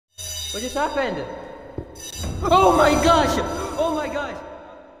What just happened? Oh my gosh! Oh my gosh!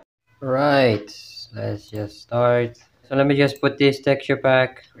 Right, let's just start. So let me just put this texture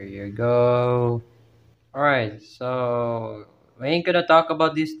pack. Here you go. Alright, so we ain't gonna talk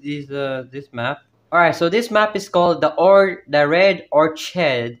about this map. Alright, so this map is called the Red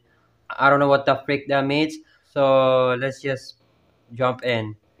Orchid. I don't know what the frick that means. So let's just jump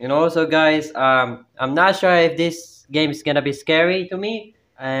in. And also guys, I'm not sure if this game is gonna be scary to me.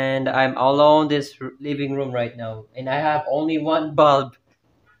 And I'm alone in this living room right now. And I have only one bulb.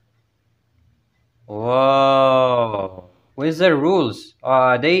 Whoa. Where's the rules?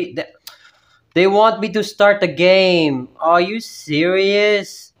 They want me to start the game. Are you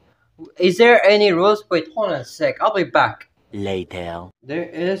serious? Is there any rules? Wait, hold on a sec. I'll be back. Later. There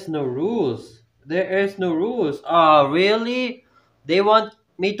is no rules. There is no rules. Oh, really? They want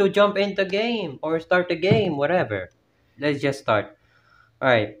me to jump into game or start the game, whatever. Let's just start.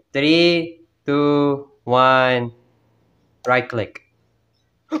 Alright. 3, 2, 1. Right click.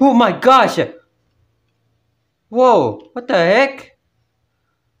 Oh my gosh! Whoa! What the heck?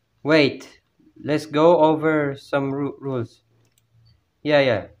 Wait. Let's go over some rules.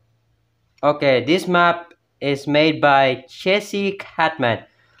 Yeah. Okay, this map is made by Chessy Catman.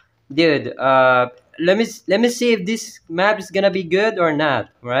 Dude, let me see if this map is gonna be good or not,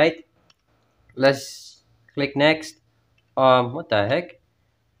 right? Let's click next. What the heck?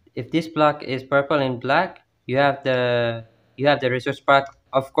 If this block is purple and black, you have the resource pack.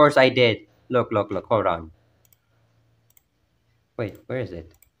 Of course I did. Look, hold on. Wait, where is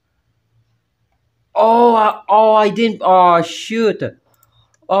it? Oh, I didn't. Oh, shoot.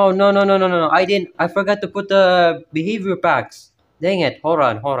 Oh, no. I forgot to put the behavior packs. Dang it. Hold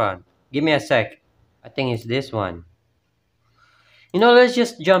on. Give me a sec. I think it's this one. Let's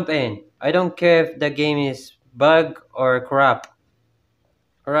just jump in. I don't care if the game is bug or crap.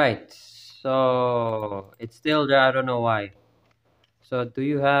 Alright. So, it's still there. I don't know why. So, do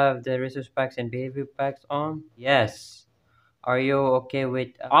you have the resource packs and behavior packs on? Yes. Are you okay with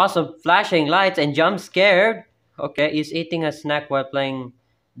awesome flashing lights and jump scared? Okay, is eating a snack while playing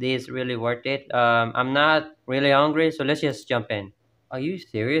this really worth it? I'm not really hungry, so let's just jump in. Are you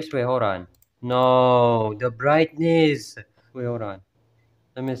serious? Wait, hold on. No, the brightness. Wait, hold on.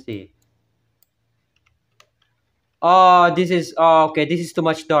 Let me see. Oh, okay. This is too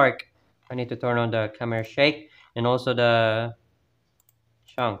much dark. I need to turn on the camera shake and also the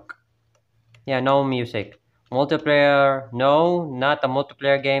chunk. Yeah, no music. Multiplayer, no, not a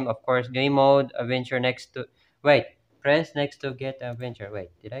multiplayer game. Of course, game mode, adventure next to. Wait, press next to get adventure. Wait,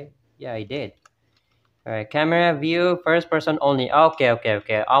 did I? Yeah, I did. All right, camera view, first person only. Okay.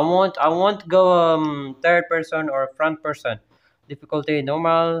 I want go third person or front person. Difficulty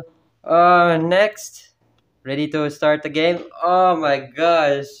normal. Next. Ready to start the game? Oh my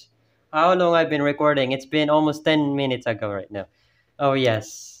gosh. How long I've been recording? It's been almost 10 minutes ago right now. Oh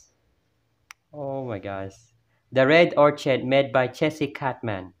yes. Oh my gosh. The Red Orchid made by Chessy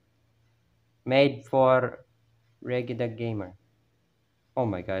Catman. Made for regular gamer. Oh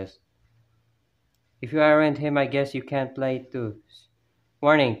my gosh. If you aren't him, I guess you can't play it too.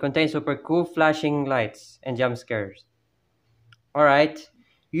 Warning, contains super cool flashing lights and jump scares. Alright.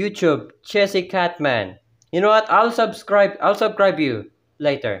 YouTube, Chessy Catman. You know what? I'll subscribe you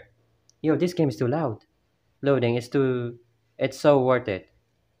later. Yo, this game is too loud. Loading, it's so worth it.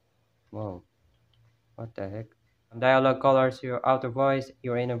 Whoa. What the heck? Dialogue colors, your outer voice,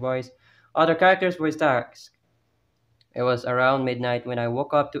 your inner voice. Other characters voice text. It was around midnight when I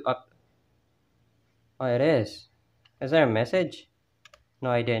woke up to up. Oh, it is. Is there a message? No,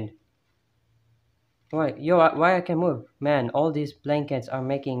 I didn't. Why? Yo, why I can move? Man, all these blankets are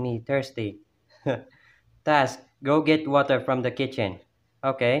making me thirsty. Task, go get water from the kitchen.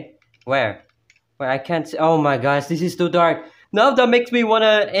 Okay. Where? Where I can't see. Oh my gosh, this is too dark. Now that makes me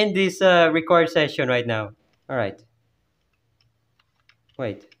wanna end this record session right now. Alright.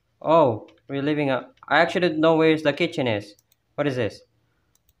 Wait. Oh, we're leaving a. I actually don't know where the kitchen is. What is this?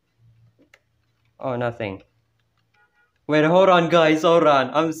 Oh, nothing. Wait, hold on, guys. Hold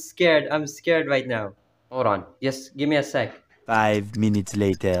on. I'm scared. I'm scared right now. Hold on. Just give me a sec. 5 minutes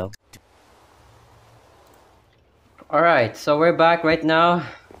later. Alright, so we're back right now.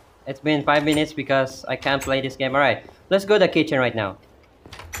 It's been 5 minutes because I can't play this game. Alright, let's go to the kitchen right now.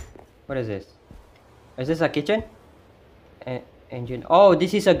 What is this? Is this a kitchen? Engine. Oh,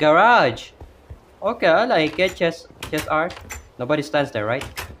 this is a garage. Okay, I like it. Chest art. Nobody stands there, right?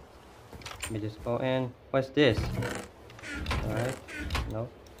 Let me just go in. What's this? Alright. No.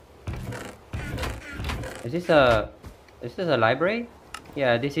 Is this a library?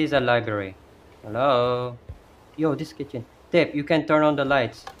 Yeah, this is a library. Hello. Yo, this kitchen. Tip, you can turn on the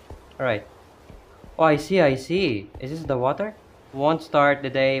lights. Alright. Oh, I see, I see. Is this the water? Won't start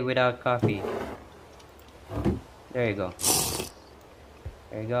the day without coffee. There you go.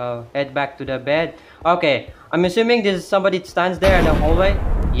 There you go. Head back to the bed. Okay, I'm assuming this is somebody stands there in the hallway.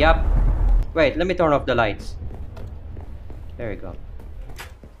 Yup. Wait, let me turn off the lights. There you go.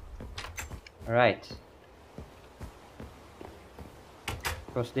 Alright.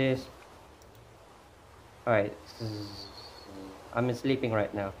 Cross this. Alright. I'm sleeping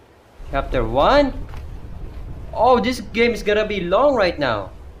right now. Chapter 1? Oh, this game is gonna be long right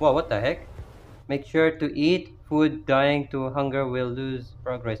now. Whoa, what the heck? Make sure to eat food. Dying to hunger will lose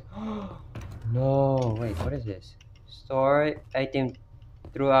progress. No, wait, what is this? Store item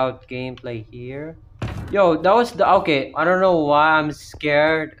throughout gameplay here. Yo, that was the okay. I don't know why I'm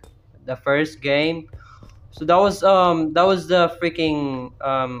scared. The first game. So that was the freaking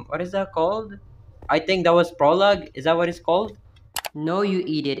what is that called? I think that was prologue. Is that what it's called? No, you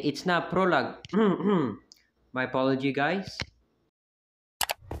idiot. It's not prologue. My apology, guys.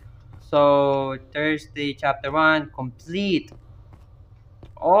 So Thursday chapter 1 complete.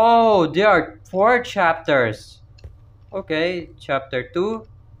 Oh, there are 4 chapters. Okay, chapter 2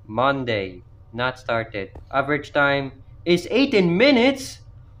 Monday not started. Average time is 18 minutes.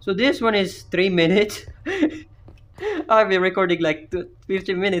 So this one is 3 minutes. I've been recording like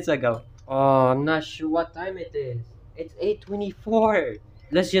 15 minutes ago. Oh, I'm not sure what time it is. It's 8:24.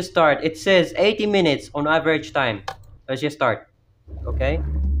 Let's just start. It says 80 minutes on average time. Let's just start. Okay.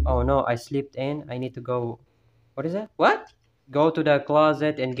 Oh no, I slipped in. I need to go. What is that? What? Go to the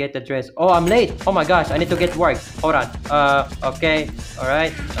closet and get the dress. Oh, I'm late. Oh my gosh, I need to get work. Hold on. Okay. All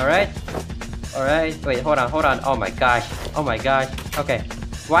right. All right. All right. Wait, hold on. Hold on. Oh my gosh. Oh my gosh. Okay.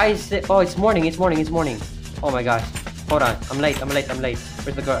 Why is it? Oh, it's morning. It's morning. It's morning. Oh my gosh. Hold on. I'm late. I'm late. I'm late.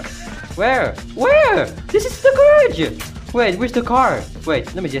 Where's the garage? Where? Where? This is the garage. Wait, where's the car? Wait,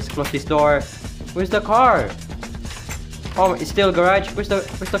 let me just close this door. Where's the car? Oh, it's still garage. Where's the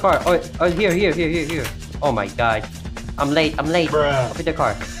car? Oh, here. Oh my god. I'm late. I'm late. Bruh. Open the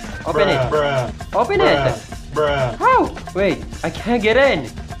car. Open it. Bruh. Open Bruh. it. Bruh. How? Wait, I can't get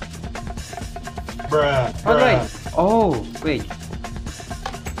in. Bruh. How do I? Oh, wait.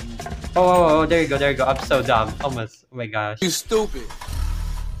 Oh, there you go. There you go. I'm so dumb. Almost. Oh my gosh. You stupid.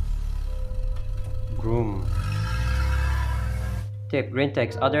 Groom. Tip, green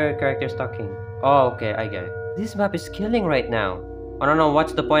text, other characters talking. Oh, okay, I get it. This map is killing right now. I don't know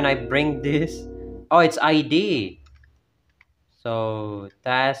what's the point I bring this. Oh, it's ID. So,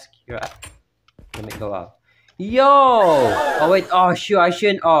 task, let me go up. Yo! Oh, wait, oh, shoot, I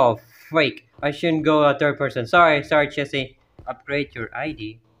shouldn't, oh, freak. I shouldn't go third person. Sorry, Chessy. Upgrade your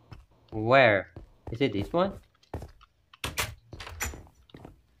ID. Where? Is it this one?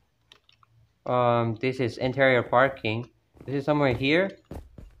 This is interior parking. This is somewhere here.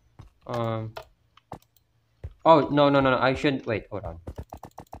 Oh no! I shouldn't wait. Hold on.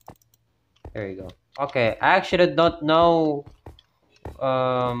 There you go. Okay, I actually don't know.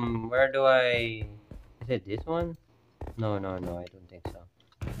 Where do I? Is it this one? No. I don't think so.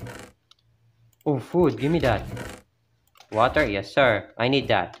 Oh, food. Give me that. Water. Yes, sir. I need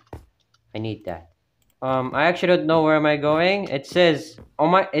that. I need that. I actually don't know where am I going. It says on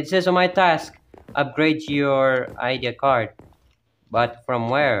my task, upgrade your ID card. But from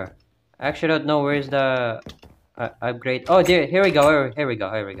where? I actually don't know where's the upgrade. Oh, there. Here we go. Here we go.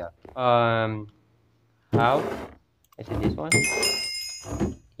 How? Is it this one?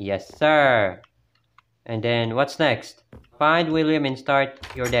 Yes, sir. And then what's next? Find William and start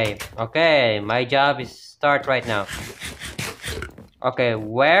your day. Okay, my job is start right now. Okay,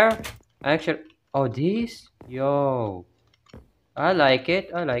 where? Actually, oh, this? Yo. I like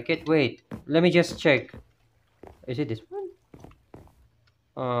it. Wait, let me just check. Is it this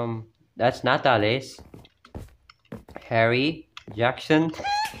one? That's not Alice. Harry, Jackson.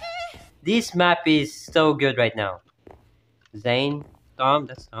 This map is so good right now. Zane, Tom,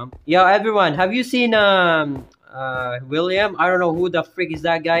 that's Tom. Yo, everyone, have you seen William? I don't know who the freak is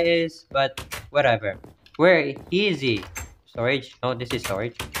that guy is, but whatever. Where is he? Storage? No, this is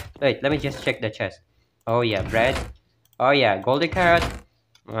storage. Wait, let me just check the chest. Oh yeah, bread. Oh yeah, golden carrot.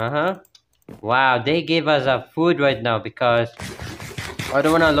 Wow, they gave us a food right now because I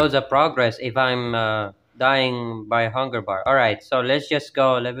don't want to lose the progress if I'm dying by hunger bar. Alright, so let's just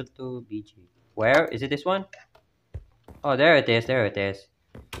go level 2 BG. Where? Is it this one? Oh, there it is. There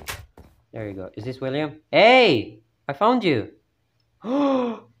you go. Is this William? Hey! I found you.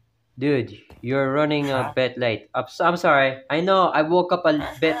 Dude, you're running a bit late. I'm sorry. I know I woke up a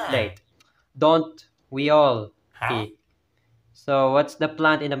bit late. Don't we all? Pee. So what's the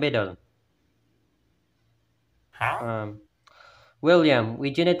plant in the middle? William,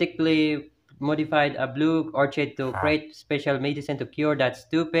 we genetically modified a blue orchid to create special medicine to cure that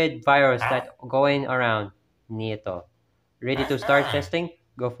stupid virus that going around. Nieto. Ready to start testing?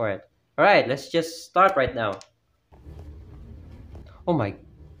 Go for it. Alright, let's just start right now. Oh my,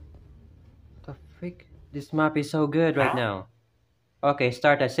 the freak? This map is so good right now. Okay,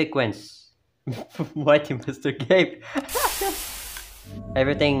 start a sequence. What, Mr. Gabe?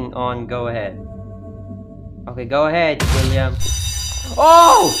 Everything on, go ahead. Okay, go ahead, William.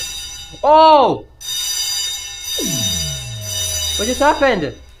 Oh! Oh! What just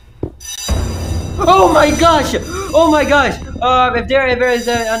happened? Oh my gosh! Oh my gosh! If there ever is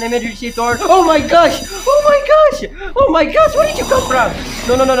an emergency door. Oh my gosh! Oh my gosh! Oh my gosh! Where did you come from?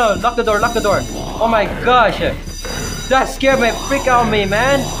 No, no, no, no! Lock the door! Lock the door! Oh my gosh! That scared me! Freak out me,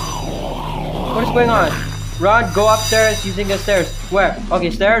 man! What is going on? Run! Go upstairs using the stairs. Where?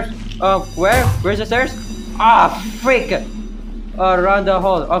 Okay, stairs. Where? Where's the stairs? Ah, freak! Around the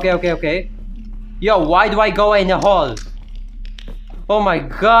hall. Okay, okay, okay. Yo, why do I go in the hall? Oh my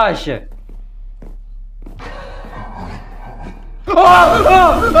gosh! Oh,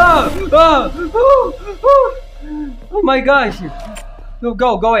 oh, oh, oh, oh, oh, oh my gosh!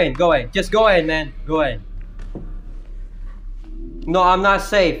 Go in. Just go in, man. Go in. No, I'm not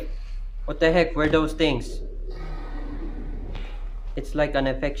safe. What the heck were those things? It's like an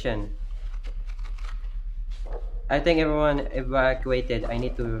infection. I think everyone evacuated. I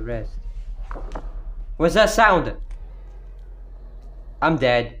need to rest. What's that sound? I'm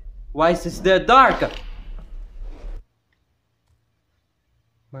dead. Why is this the dark?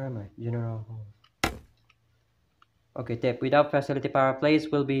 Where am I? General Hall. Okay, tip. Without facility power, place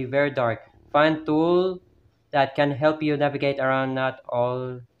will be very dark. Find tool that can help you navigate around. Not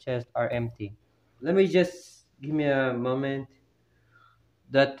all chests are empty. Let me just give me a moment.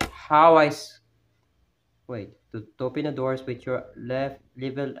 That how wait to open the doors with your left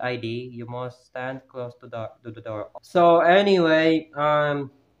level ID. You must stand close to the door. So anyway, oh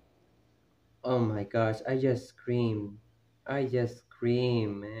my gosh, I just screamed. I just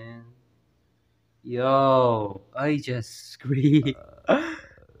screamed, man. Yo, I just screamed.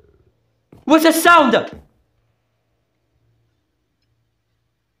 What's the sound?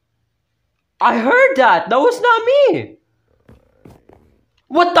 I heard that. That was not me.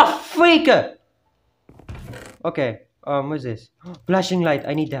 What the freak? Okay. What's this? Flashing light.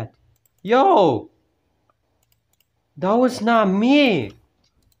 I need that. Yo, that was not me.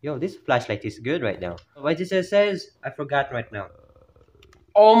 Yo, this flashlight is good right now. What this says? I forgot right now.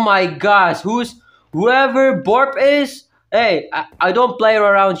 Oh my gosh, whoever Borp is? Hey, I don't play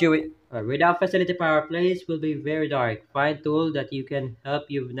around you with. Without facility power, place will be very dark. Find tool that you can help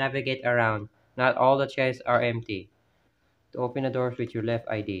you navigate around. Not all the chairs are empty. To open the doors with your left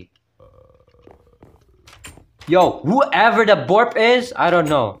ID. Yo, whoever the Borp is, I don't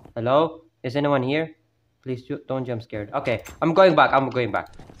know. Hello? Is anyone here? Please don't jump scared. Okay, I'm going back.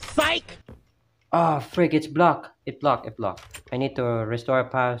 Psych! Oh, frick, it's blocked. It blocked. I need to restore a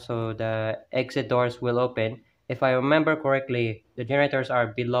path so the exit doors will open. If I remember correctly, the generators are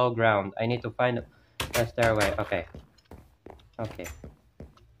below ground. I need to find a stairway. Okay. Okay.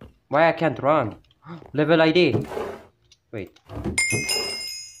 Why I can't run? Level ID. Wait.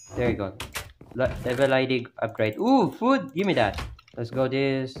 There you go. Level ID upgrade. Ooh, food. Give me that. Let's go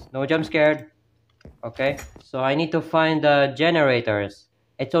this. No jump scared. Okay. So I need to find the generators.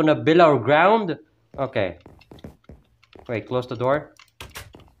 It's on the below ground. Okay. Wait, close the door.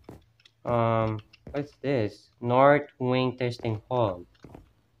 What's this? North wing testing hall.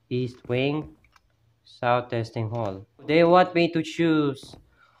 East wing. South testing hall. They want me to choose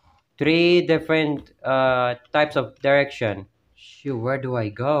 3 different types of direction. Shoot, where do I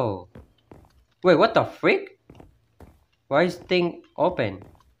go? Wait, what the freak? Why is thing open?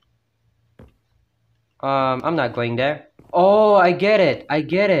 I'm not going there. Oh, I get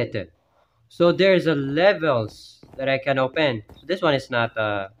it. So there's a levels that I can open. So this one is not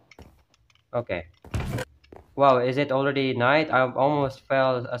okay. Wow, is it already night? I almost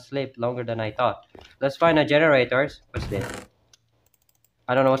fell asleep longer than I thought. Let's find the generators. What's this?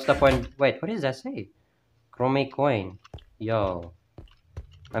 I don't know what's the point. Wait, what does that say? Chrome coin. Yo.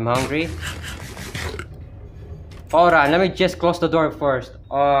 I'm hungry. Hold on, let me just close the door first.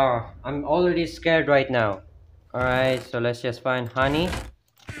 Oh, I'm already scared right now. Alright, so let's just find honey.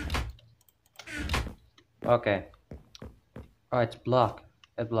 Okay. Oh, it's blocked.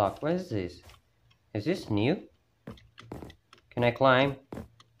 A block. What is this? Is this new? Can I climb?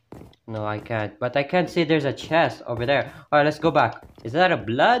 No, I can't. But I can't see there's a chest over there. Alright, let's go back. Is that a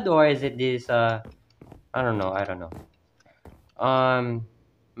blood or is it this I don't know.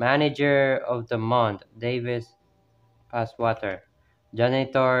 Manager of the month, Davis Passwater.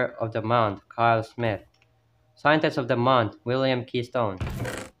 Janitor of the month, Kyle Smith. Scientist of the month, William Keystone.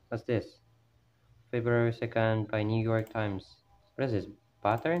 What's this? February 2nd by New York Times. What is this?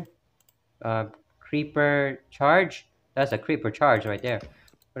 Pattern? Creeper charge? That's a creeper charge right there.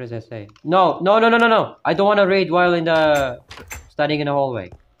 What does that say? No, no, no, no, no, no. I don't want to read while in the studying in the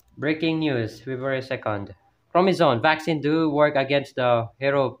hallway. Breaking news, February 2nd. Chromosome vaccine do work against the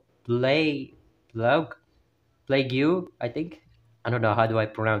hero plague you, I think. I don't know how do I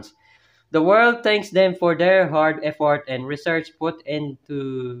pronounce. The world thanks them for their hard effort and research put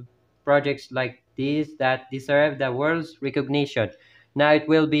into projects like these that deserve the world's recognition. Now it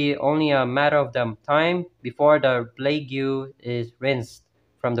will be only a matter of the time before the plague is rinsed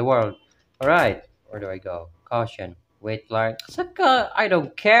from the world. Alright, where do I go? Caution. Wait, Clark. Saka, I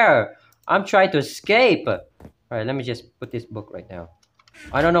don't care. I'm trying to escape. Alright, let me just put this book right now.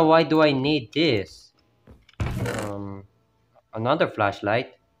 I don't know why do I need this. Another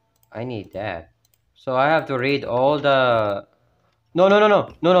flashlight. I need that. So I have to read all the. No, no, no, no,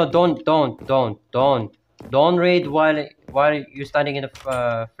 no, no! Don't read while you're standing in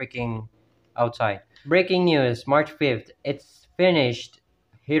the freaking outside. Breaking news: March 5th. It's finished.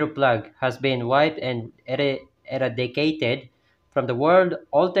 Hero Plug has been wiped and eradicated from the world,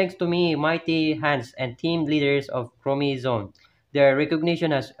 all thanks to me, mighty hands, and team leaders of Chromie Zone. Their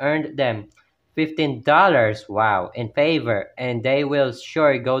recognition has earned them $15, wow, in favor, and they will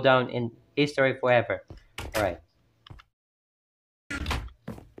sure go down in history forever. All right.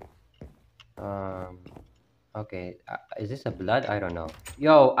 Um. Okay. Is this a blood? I don't know.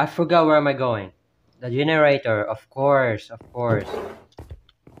 Yo, I forgot where am I going. The generator, of course, of course.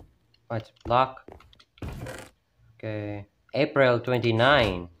 What's block? Okay. April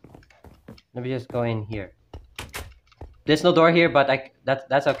 29. Let me just go in here. There's no door here, but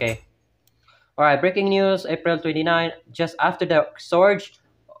that's okay. Alright, breaking news, April 29, just after the surge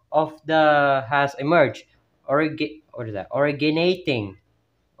of the has emerged, what is that? Originating,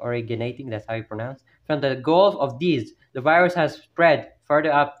 that's how you pronounce. From the Gulf of these, the virus has spread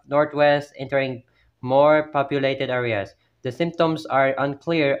further up northwest, entering more populated areas. The symptoms are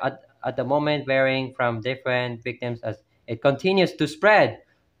unclear at the moment, varying from different victims as it continues to spread.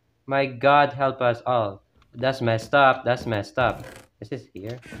 My God, help us all. That's messed up. That's messed up. Is this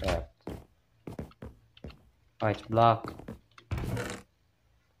here? Yeah. Oh, it's block.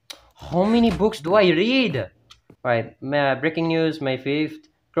 How many books do I read? Alright, breaking news, May 5th.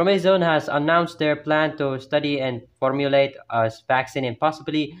 Chromazone has announced their plan to study and formulate a vaccine and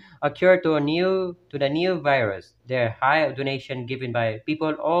possibly a cure to the new virus. Their high donation given by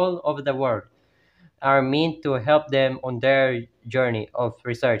people all over the world are meant to help them on their journey of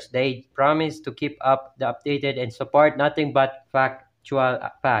research. They promise to keep up the updated and support nothing but factual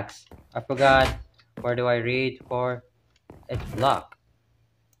facts. I forgot. Where do I read for? It's block.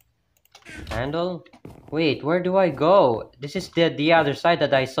 Handle? Wait, where do I go? This is the other side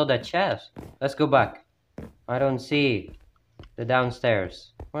that I saw the chest. Let's go back. I don't see the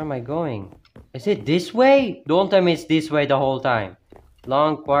downstairs. Where am I going? Is it this way? Don't tell me it's this way the whole time.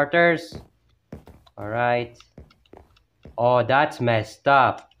 Long quarters. Alright. Oh, that's messed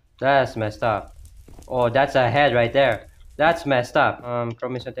up. That's messed up. Oh, that's a head right there. That's messed up.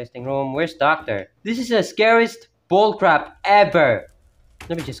 Chromosome testing room. Where's doctor? This is the scariest bullcrap ever.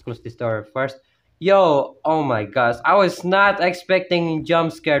 Let me just close this door first. Yo, oh my gosh. I was not expecting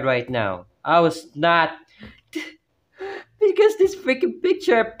jump scared right now. I was not. Because this freaking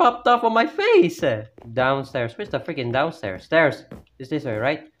picture popped off on my face. Downstairs. Where's the freaking downstairs? Stairs. It's this way,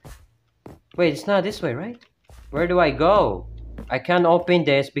 right? Wait, it's not this way, right? Where do I go? I can't open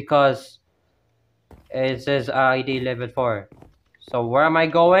this because it says ID level 4. So where am I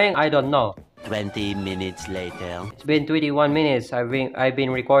going? I don't know. 20 minutes later. It's been 21 minutes. I've been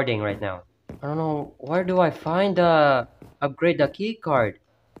recording right now. I don't know. Where do I find the upgrade the key card?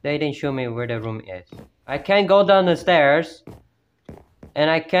 They didn't show me where the room is. I can't go down the stairs. And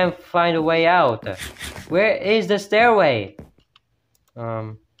I can't find a way out. Where is the stairway?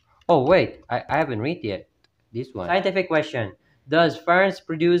 Oh wait, I haven't read yet. This one. Scientific question. Does ferns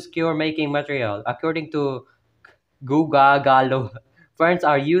produce cure-making material? According to Gugagalo, ferns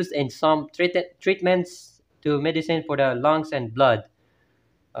are used in some treatments to medicine for the lungs and blood.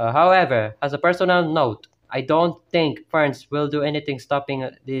 However, as a personal note, I don't think ferns will do anything stopping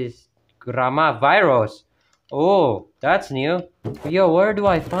this Grama virus. Oh, that's new. Yo, where do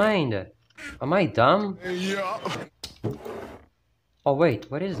I find? Am I dumb? Yeah. Oh wait,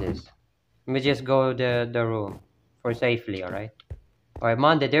 what is this? Let me just go the room for safely, alright? Alright,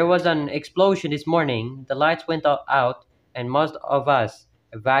 Monday, there was an explosion this morning. The lights went out and most of us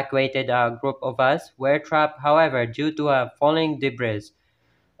evacuated a group of us. Were trapped, however, due to a falling debris.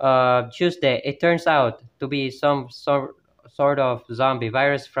 Tuesday, it turns out to be some sort of zombie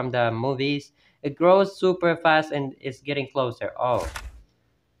virus from the movies. It grows super fast and is getting closer. Oh.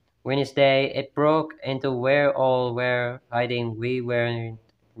 Wednesday, it broke into where all were hiding. We weren't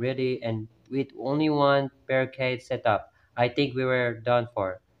really, and with only one barricade set up, I think we were done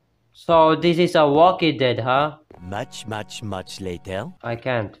for. So this is a Walking Dead, huh? Much later. I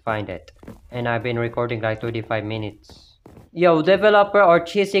can't find it. And I've been recording like 25 minutes. Yo, developer or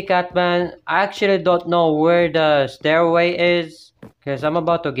Cheesy Catman, I actually don't know where the stairway is. Because I'm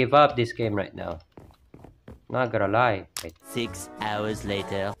about to give up this game right now. Not gonna lie. Wait. 6 hours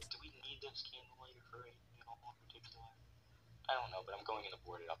later. Do we need them skin later for it? Particular? I don't know, but I'm going in the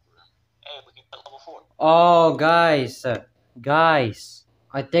boarded up room. Hey, we can get level 4. Oh, guys. Guys.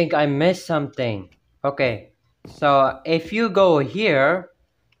 I think I missed something. Okay. So, if you go here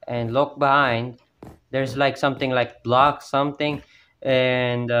and look behind, there's like something like block something.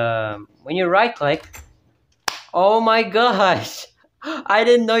 And when you right click, oh my gosh. I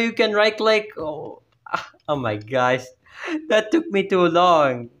didn't know you can right click. Oh my gosh. That took me too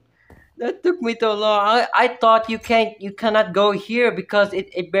long. That took me too long. I thought you cannot go here because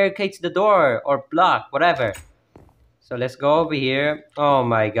it barricades the door or block, whatever. So let's go over here. Oh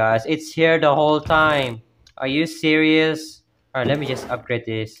my gosh, it's here the whole time. Are you serious? Alright, let me just upgrade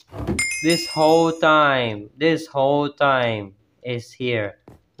this. This whole time is here.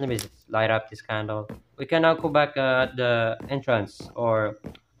 Let me just light up this candle. We can now go back at the entrance or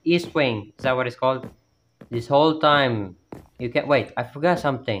east wing. Is that what it's called? This whole time. You can't wait. I forgot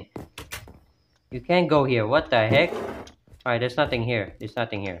something. You can't go here. What the heck? Alright, there's nothing here. There's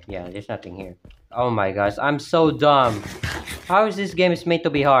nothing here. Yeah, there's nothing here. Oh my gosh, I'm so dumb. How is this game is made to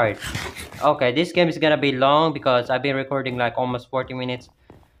be hard? Okay, this game is gonna be long because I've been recording like almost 40 minutes.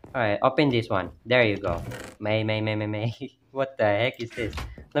 Alright, open this one. There you go. May. What the heck is this?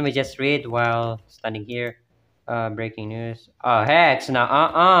 Let me just read while standing here. Breaking news. Oh, hex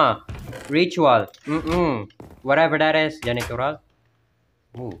now. Ritual. Whatever that is. Janitorial.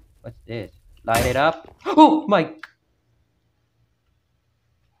 Ooh, what's this? Light it up. Oh my.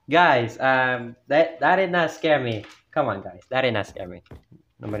 Guys, that did not scare me. Come on, guys, that did not scare me.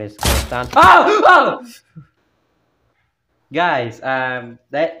 Nobody's gonna stand. Oh! Guys,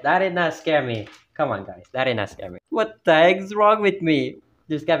 that did not scare me. Come on, guys, that did not scare me. What the heck's wrong with me?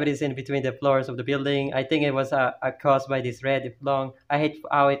 There's cavities in between the floors of the building. I think it was caused by this red long. I hate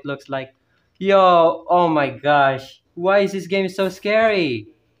how it looks like. Yo, oh my gosh, why is this game so scary?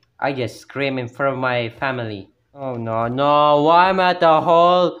 I just scream in front of my family. Oh no, why am I at the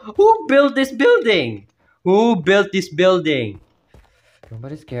hall? Who built this building? Who built this building?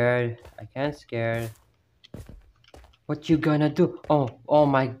 Nobody's scared. I can't scare. What you gonna do? Oh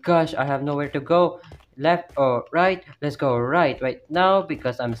my gosh, I have nowhere to go. Left or right? Let's go right now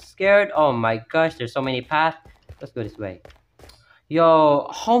because I'm scared. Oh my gosh, there's so many paths. Let's go this way. Yo,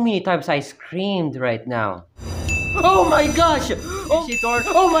 how many times I screamed right now? Oh my gosh!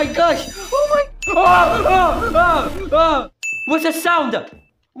 Oh my gosh! Oh my! What's the sound?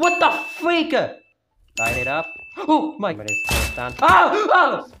 What the freak? Light it up. Oh my! Stand.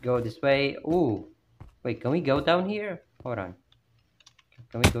 Let's go this way. Ooh, wait, can we go down here? Hold on.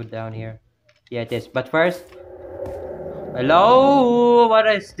 Can we go down here? Yeah, it is. But first, hello. What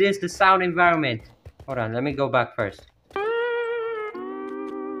is this? The sound environment. Hold on. Let me go back first.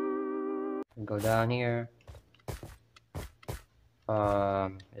 Go down here.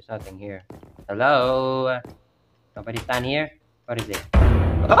 There's nothing here. Hello? Nobody stand here? What is it?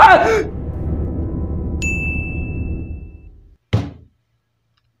 Ah!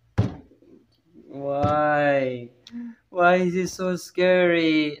 Why? Why is it so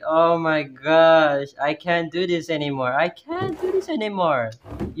scary? Oh my gosh. I can't do this anymore.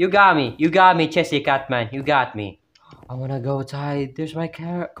 You got me, Chessy Catman. You got me. I wanna go outside. There's my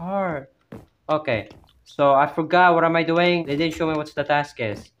car. Okay. So I forgot what am I doing. They didn't show me what the task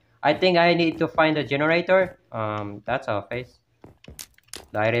is. I think I need to find the generator. That's our face.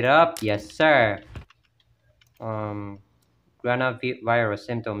 Light it up. Yes, sir. Coronavirus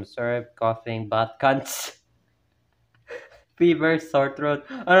symptoms: serve, coughing, butt cunts, fever, sore throat.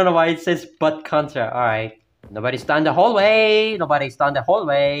 I don't know why it says butt cancer. All right. Nobody's down the hallway.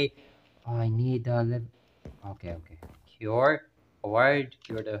 Oh, I need the okay. Cure. Award.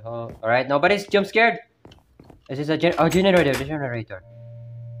 Cure the hole. All right. Nobody's jump scared. Is this a generator? The generator.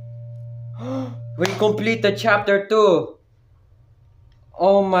 We complete the chapter 2.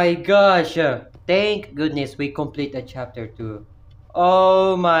 Oh my gosh. Thank goodness we complete the chapter 2.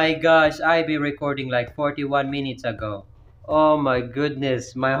 Oh my gosh. I've been recording like 41 minutes ago. Oh my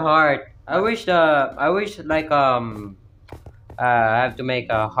goodness, my heart. I wish like I have to make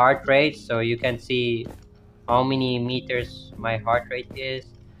a heart rate so you can see how many meters my heart rate is.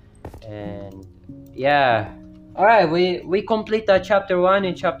 And yeah. All right, we complete chapter 1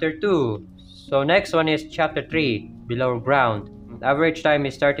 and chapter 2. So next one is chapter 3, below ground. Average time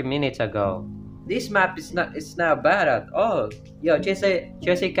is 30 minutes ago. This map is not bad at all. Yo,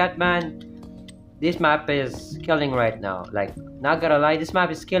 Jesse Catman, this map is killing right now. Like, not gonna lie, this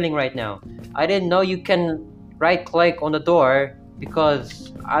map is killing right now. I didn't know you can right click on the door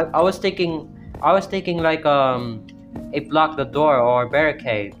because I was thinking like it blocked the door or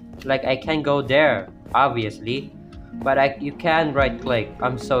barricade. Like I can go there, obviously, but you can right click.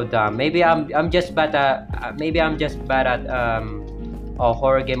 I'm so dumb. Maybe I'm just bad at a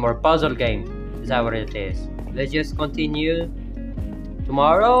horror game or puzzle game. Is that what it is? Let's just continue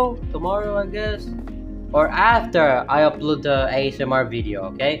tomorrow I guess, or after I upload the ASMR video.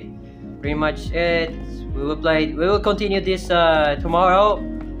 Okay, pretty much it. We will continue this tomorrow.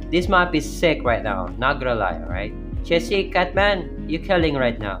 This map is sick right now, not gonna lie. All right, Jesse Catman, you killing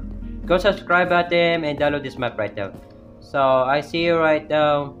right now. Go subscribe at him and download this map right now. So I see you right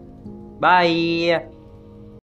now. Bye.